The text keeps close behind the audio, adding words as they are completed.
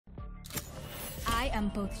I am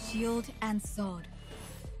both shield and sword.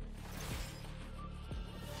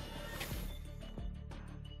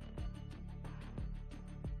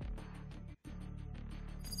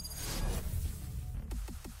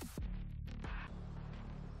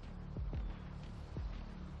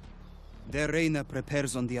 Their Reina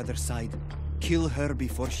prepares on the other side. Kill her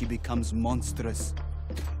before she becomes monstrous.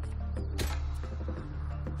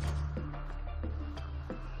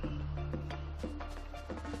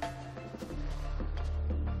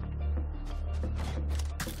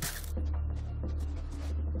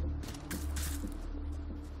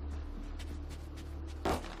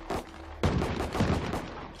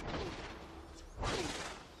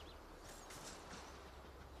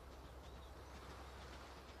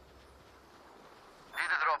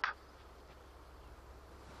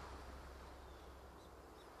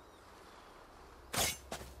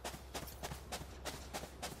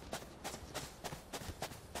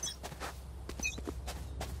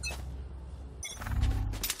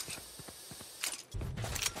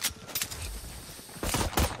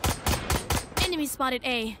 Enemy spotted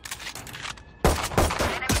A.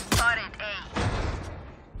 Enemy spotted A.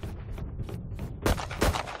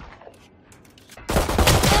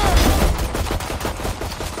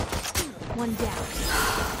 One down.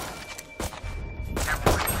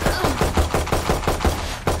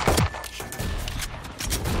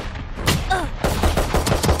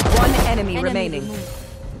 One enemy remaining.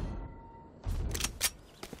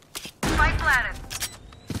 Spike planted.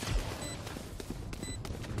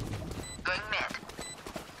 Going mid.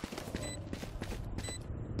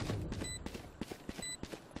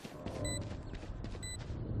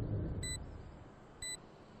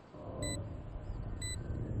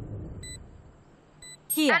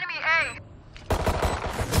 Here. Enemy A.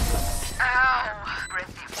 Ow.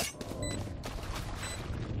 Aggressive.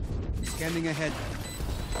 Scanning ahead.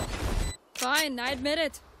 Fine, I admit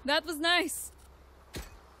it. That was nice.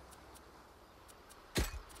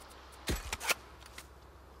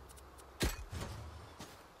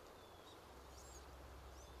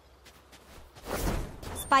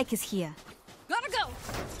 Spike is here. Gotta go!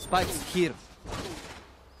 Spike's here.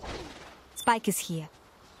 Spike is here.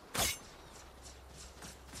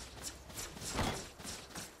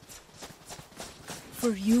 For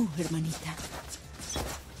you, hermanita.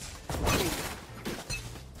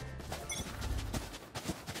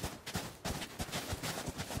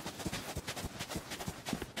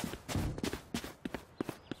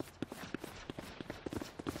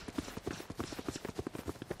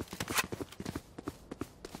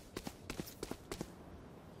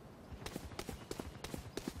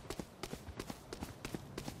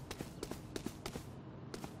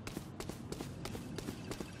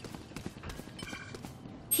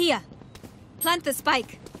 Here. Plant the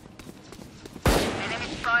spike. Enemy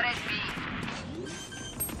spotted B.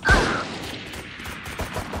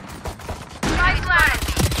 Spike planted B.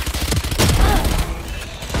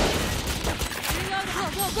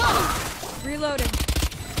 Reloading.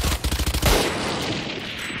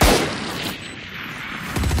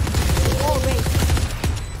 All race.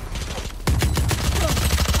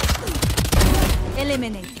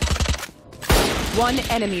 Eliminate. One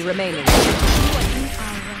enemy remaining.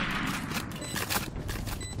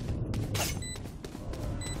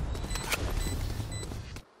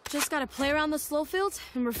 Just gotta play around the slow fields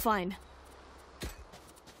and we're fine.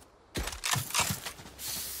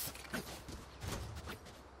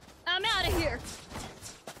 I'm out of here.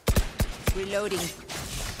 Reloading.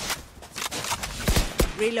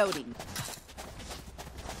 Reloading.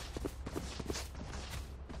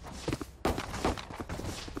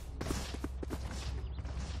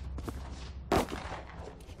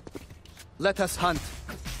 Let us hunt.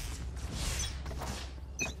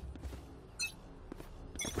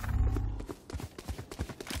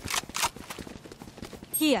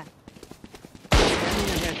 Here. Scanning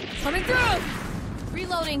ahead. Coming through!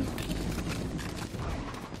 Reloading.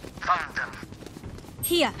 Found them.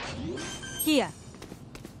 Here. Here.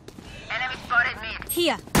 Enemy spotted mid.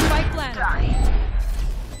 Here. Spike planted. Die.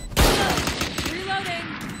 Reloading.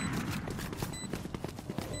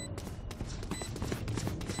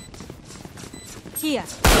 Here.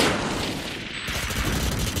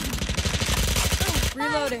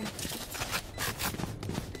 Reloading.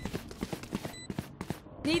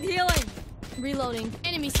 Need healing. Reloading.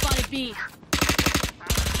 Enemy spotted B.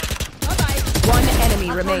 Bye-bye. One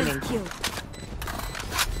enemy remaining. Killed.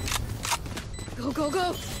 Go, go,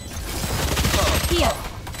 go. Here.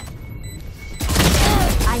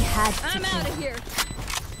 I had to I'm kill. out of here.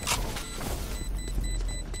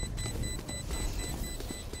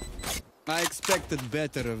 I expected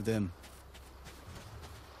better of them.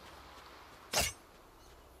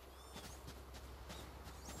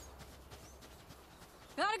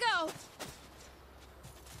 go!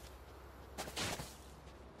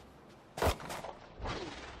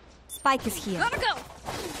 Spike is here. Gotta go!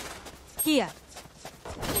 Here.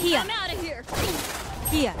 Here. I'm out of here!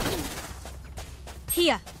 Here.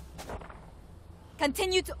 Here.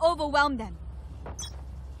 Continue to overwhelm them.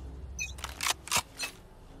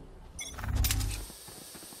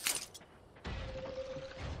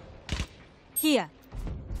 Here.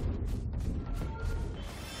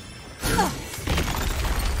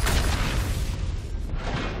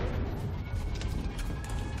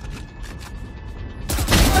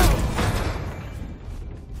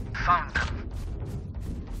 Found them.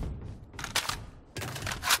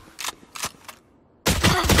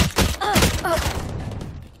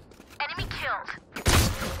 Enemy killed.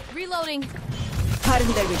 Reloading.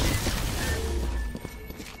 Pardon their vision.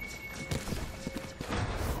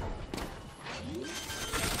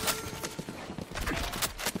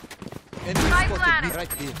 Enemy My spotted plan. me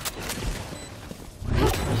right here.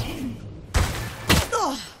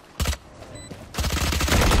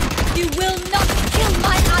 You will not kill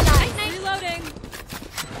my ally! Reloading.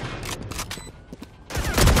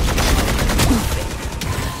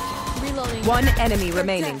 Reloading. One enemy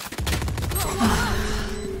remaining.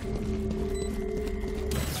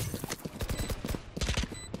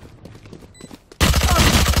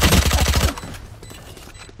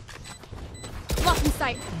 Blocking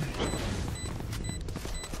sight.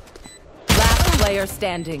 Last player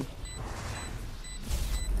standing.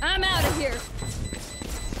 I'm out of here.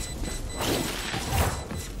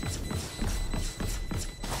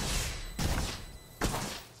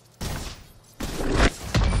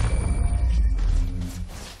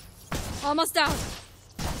 Almost out.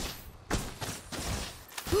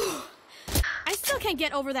 I still can't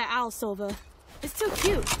get over that owl, Silva. It's too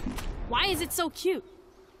cute. Why is it so cute?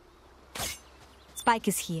 Spike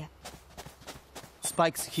is here.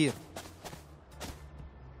 Spike's here.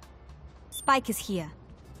 Spike is here.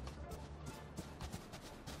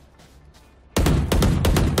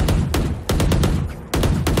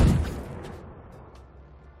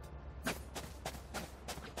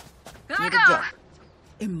 Gotta Need a go. drop.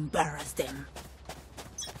 Embarrass them.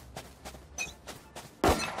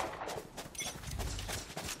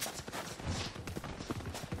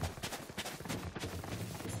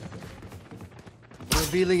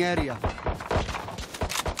 Revealing area.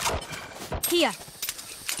 Here.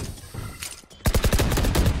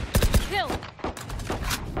 Kill.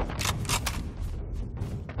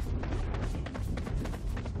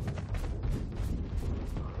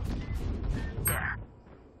 There.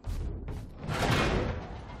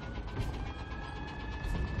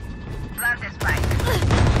 Plant the spike.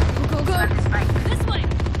 Go, go, Plant go. the spike. This way.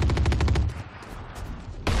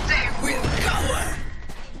 They will cover.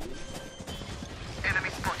 Enemy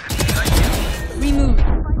spotted. Remove.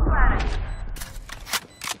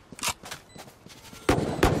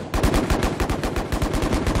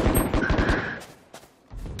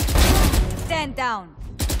 Stand down.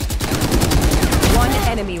 One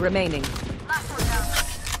enemy remaining. Last one down.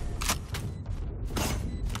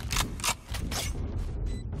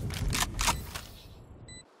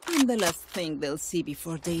 I'm the last thing they'll see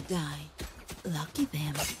before they die. Lucky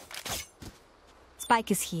them.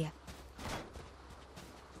 Spike is here.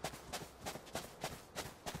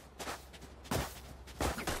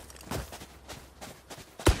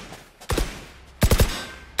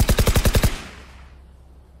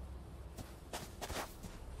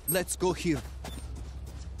 Let's go here.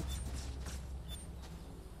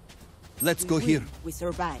 Let's go here. We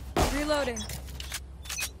survive. Reloading.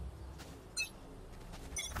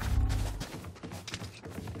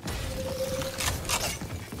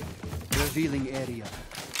 Revealing area.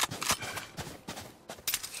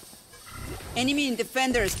 Enemy in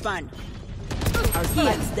defender spawn. Our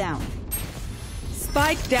spike's down.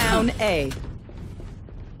 Spike down A.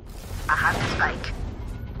 I have the spike.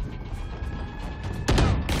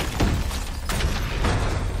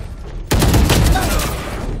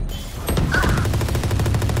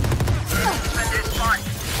 Defender spawn.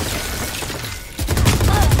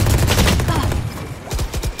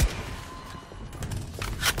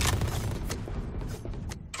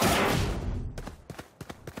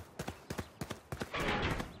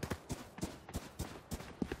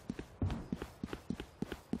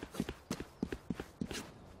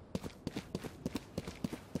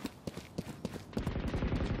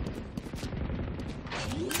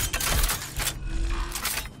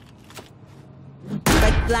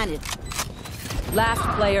 Spike planted. Last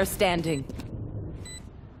player standing.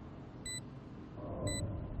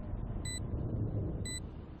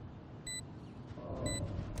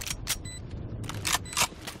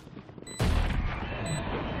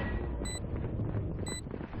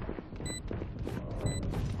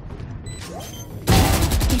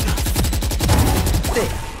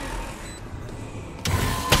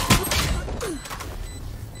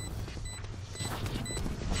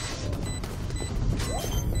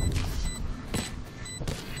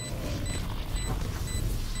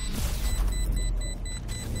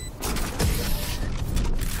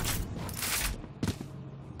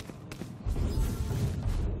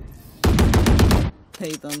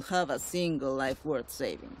 They don't have a single life worth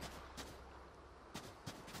saving.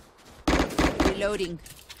 Reloading.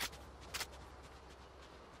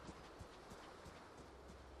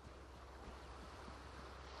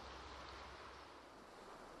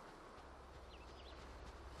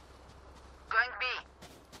 Going B.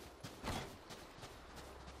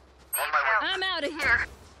 On my way. I'm out of here.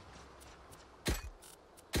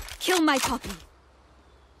 Kill my copy.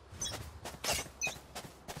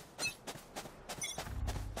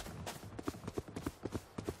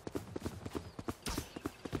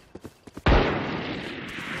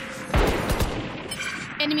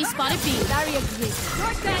 Enemy spotted B. Barrier created.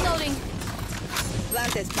 Reloading.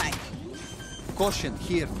 Plant a spike. Caution,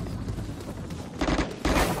 here.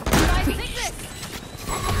 Guys, take this.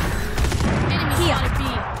 Enemy Here. spotted B.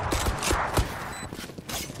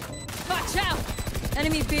 Watch out.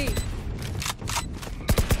 Enemy B.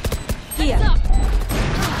 Here. Heads up.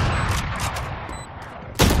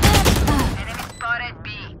 Enemy spotted B.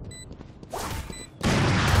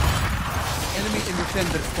 Enemy in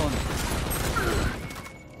defender spawn.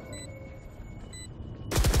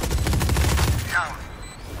 Down.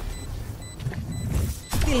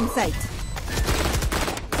 Still in sight.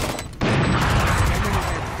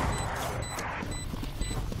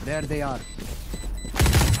 There they are.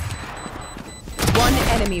 One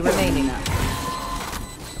enemy remaining.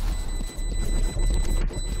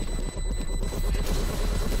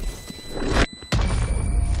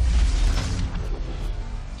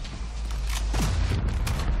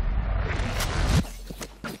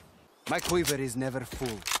 My quiver is never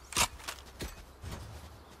full.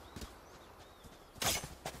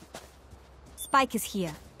 Spike is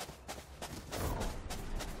here.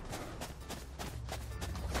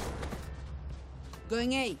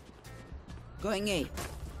 Going A. Going A.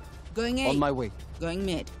 Going A. On my way. Going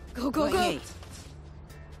mid. Go, go, Going go. A.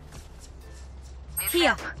 Need Here.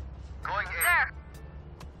 help. Going A. There.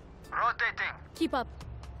 Rotating. Keep up.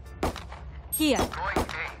 Here. Going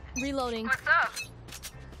A. Reloading. What's up?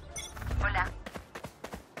 Hola.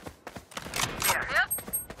 Here. Yep.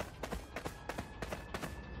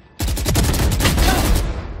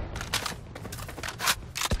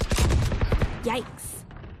 Yikes.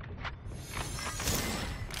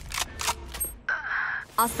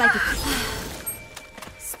 I'll spike it.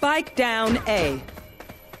 Spike down A.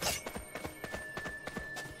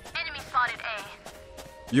 Enemy spotted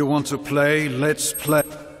A. You want to play? Let's play.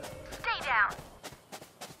 Stay down.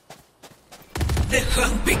 The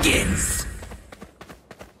hunt begins.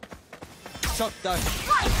 Shot down.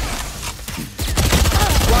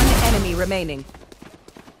 One enemy remaining.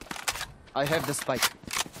 I have the spike.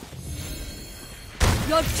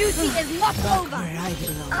 Your duty is not over. Where I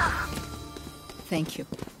belong. Thank you.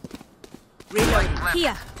 Reloading.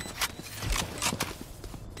 Here.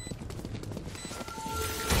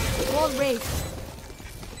 Wall raised.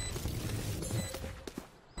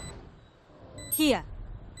 Here.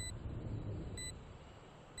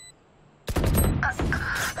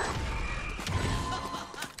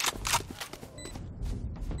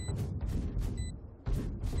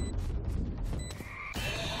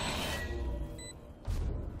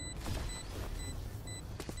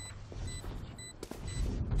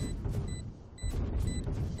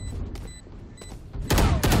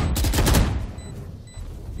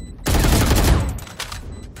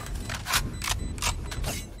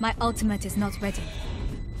 My ultimate is not ready.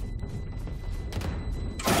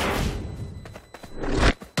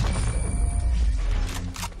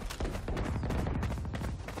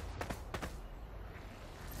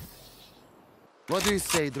 What do you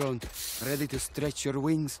say, drone? Ready to stretch your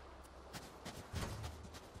wings?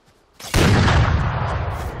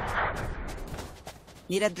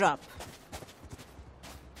 Need a drop.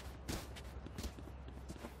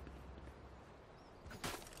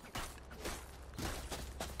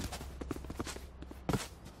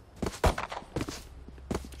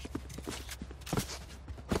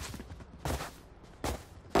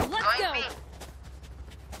 Let's Going go. B.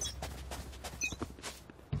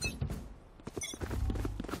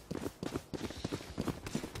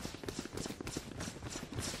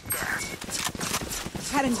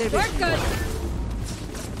 Current We're division. good.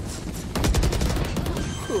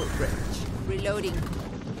 Cool range. Reloading.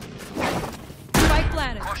 Spike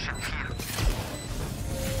planted. Caution here.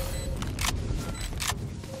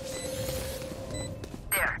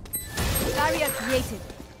 There. Barrier created.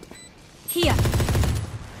 Here.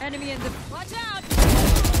 Enemy in the. Watch out.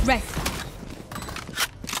 Rest.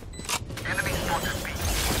 Enemy spotted B.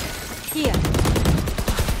 Here.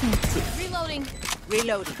 Reloading.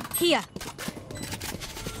 Reloading. Here.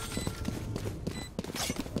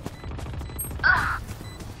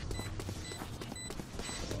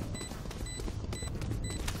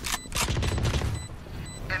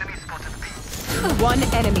 One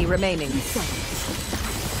enemy remaining.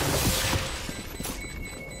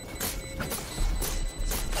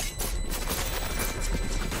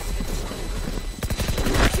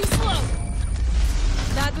 Too slow.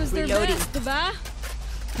 That was their Reloading. best, bah?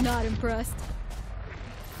 Not impressed.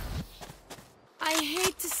 I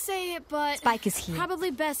hate to say it, but Spike is here.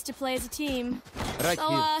 probably best to play as a team. Right So,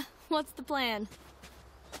 here. what's the plan?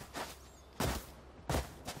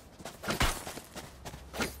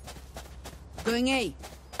 Going A.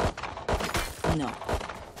 No.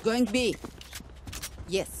 Going B.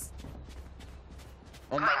 Yes.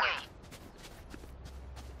 On my way.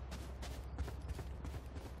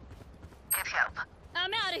 Need help.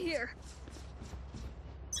 I'm out of here.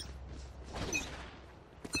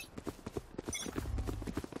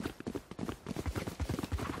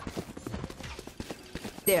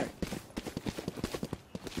 There.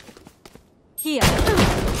 Here.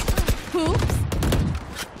 Oops.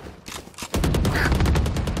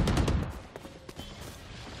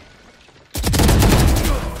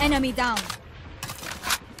 Enemy down.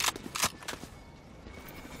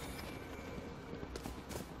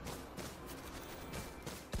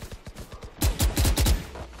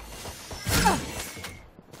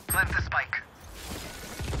 Plant the spike.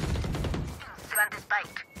 Plant the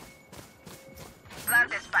spike. Plant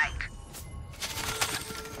the spike.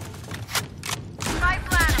 Spike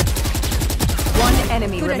planted. One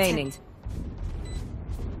enemy Good remaining. attempt.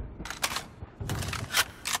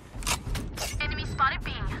 Enemy spotted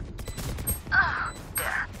B. Ah,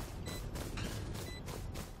 there.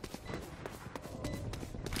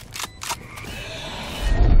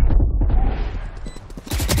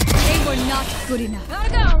 They were not good enough. Gotta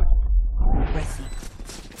go. Pressing.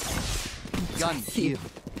 Gun here.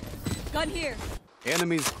 Gun here.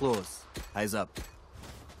 Enemies close. Eyes up.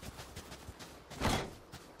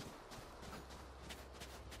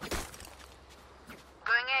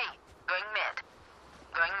 Going A. Going mid.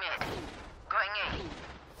 Going mid. Going A.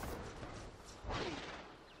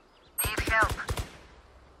 Need help.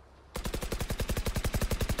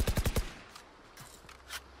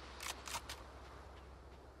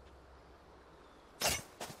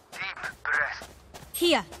 Deep breath.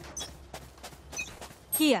 Here.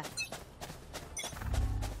 Here.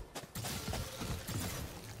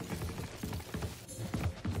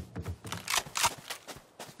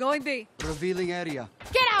 Going B. Revealing area.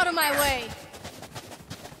 Get out of my way.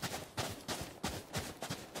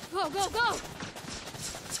 Go, go, go.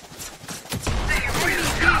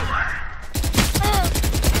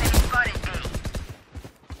 Enemy spotted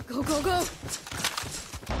A. Go, go, go.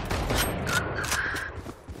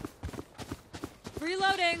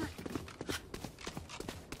 Reloading.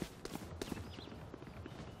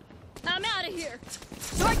 I'm out of here.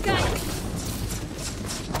 Shortcut.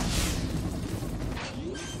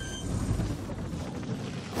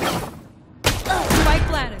 Spike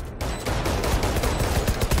planted.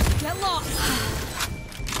 Get lost.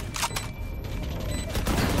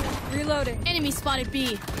 Reloading. Enemy spotted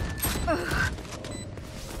B.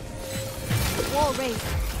 Wall raised.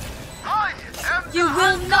 I am You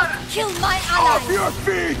will not kill my ally. Your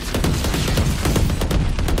feet!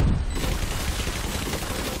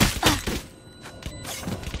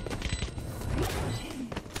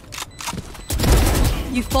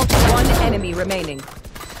 You fought One enemy remaining.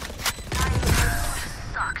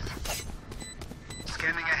 sucked.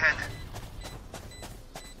 Scanning ahead.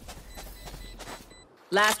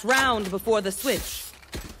 Last round before the switch.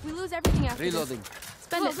 We lose everything after this. Reloading.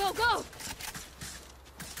 Spend it. Go, go,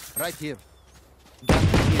 Right here. go.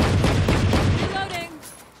 Reloading.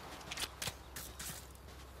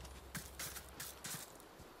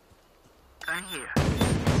 Going here.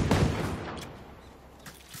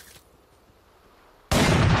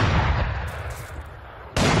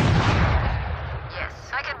 Yes,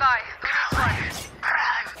 I can buy.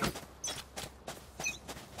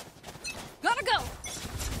 Gotta go.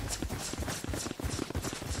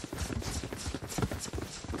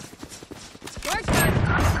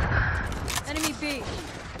 Shortcut. Enemy B.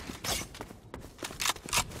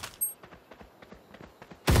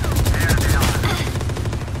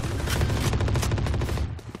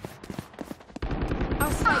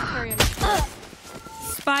 I'll spike carrier.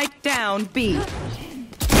 Spike down B. One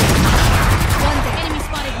day. Enemy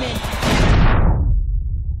spotted mid.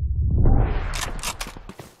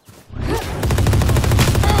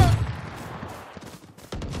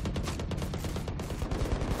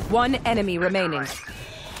 One enemy remaining.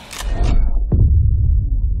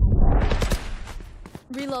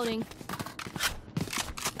 Reloading.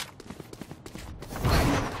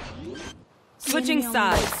 Switching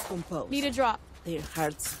sides. Compose. Need a drop. Their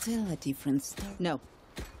heart's still a different story. No.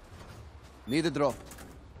 Need a drop.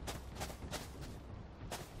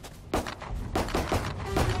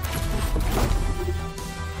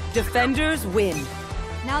 Defenders win.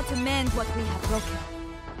 Now to mend what we have broken.